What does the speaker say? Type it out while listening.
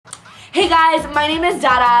Hey guys, my name is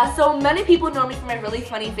Dada. So many people know me for my really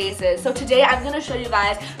funny faces. So today I'm going to show you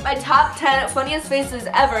guys my top 10 funniest faces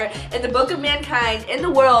ever in the book of mankind, in the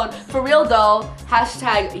world, for real though,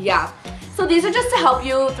 hashtag yeah. So these are just to help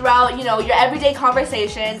you throughout, your everyday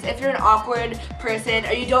conversations. If you're an awkward person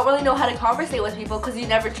or you don't really know how to conversate with people because you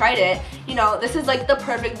never tried it, this is like the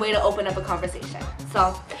perfect way to open up a conversation.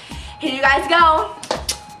 So here you guys go.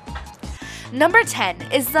 Number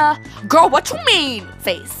 10 is the girl what you mean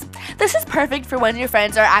face. This is perfect for when your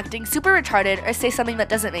friends are acting super retarded or say something that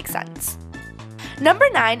doesn't make sense. Number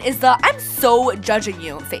 9 is the I'm so judging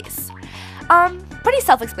you face. Pretty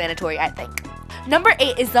self-explanatory, I think. Number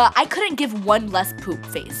 8 is the I couldn't give one less poop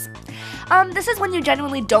face. This is when you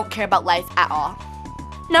genuinely don't care about life at all.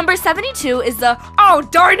 Number 72 is the oh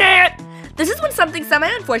darn it! This is when something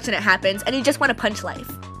semi-unfortunate happens and you just want to punch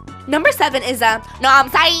life. Number 7 is the no I'm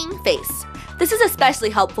saying face. This is especially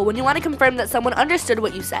helpful when you want to confirm that someone understood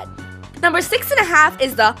what you said. Number 6.5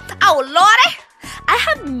 is the oh lordy! I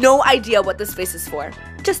have no idea what this face is for.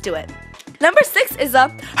 Just do it. Number 6 is a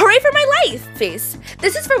hooray for my life face.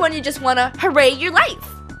 This is for when you just want to hooray your life.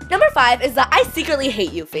 Number 5 is the I secretly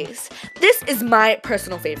hate you face. This is my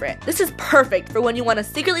personal favorite. This is perfect for when you want to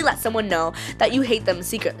secretly let someone know that you hate them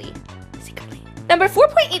secretly. Number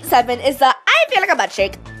 4.87 is the I feel like a butt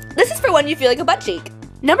shake. This is for when you feel like a butt shake.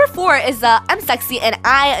 Number 4 is the I'm sexy and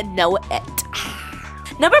I know it.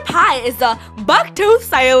 Number 5 is the bucktooth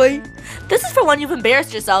Sally. This is for when you've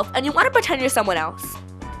embarrassed yourself and you want to pretend you're someone else.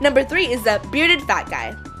 Number 3 is the bearded fat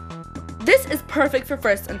guy. This is perfect for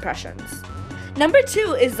first impressions. Number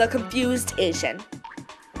 2 is the confused Asian.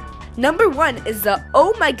 Number 1 is the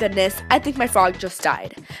oh my goodness, I think my frog just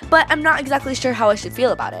died. But I'm not exactly sure how I should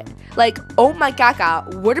feel about it. Like, oh my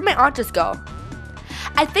caca, where did my aunt just go?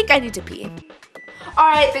 I think I need to pee.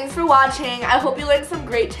 Alright, thanks for watching. I hope you learned some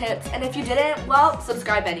great tips, and if you didn't, well,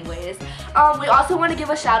 subscribe anyways. We also want to give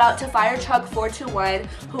a shout out to FireTruck421,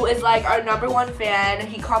 who is like our #1 fan.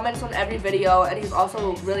 He comments on every video, and he's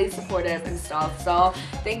also really supportive and stuff. So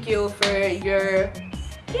thank you for your,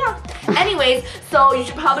 Anyways, so you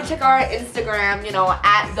should probably check our Instagram,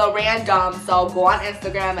 at Wererandom. So go on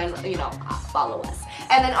Instagram and, follow us.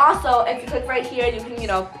 And then also, if you click right here, you can,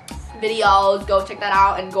 videos, go check that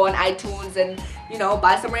out and go on iTunes and,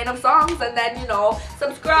 buy some random songs and then,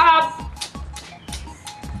 subscribe.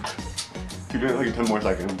 You're doing it like 10 more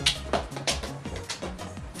seconds.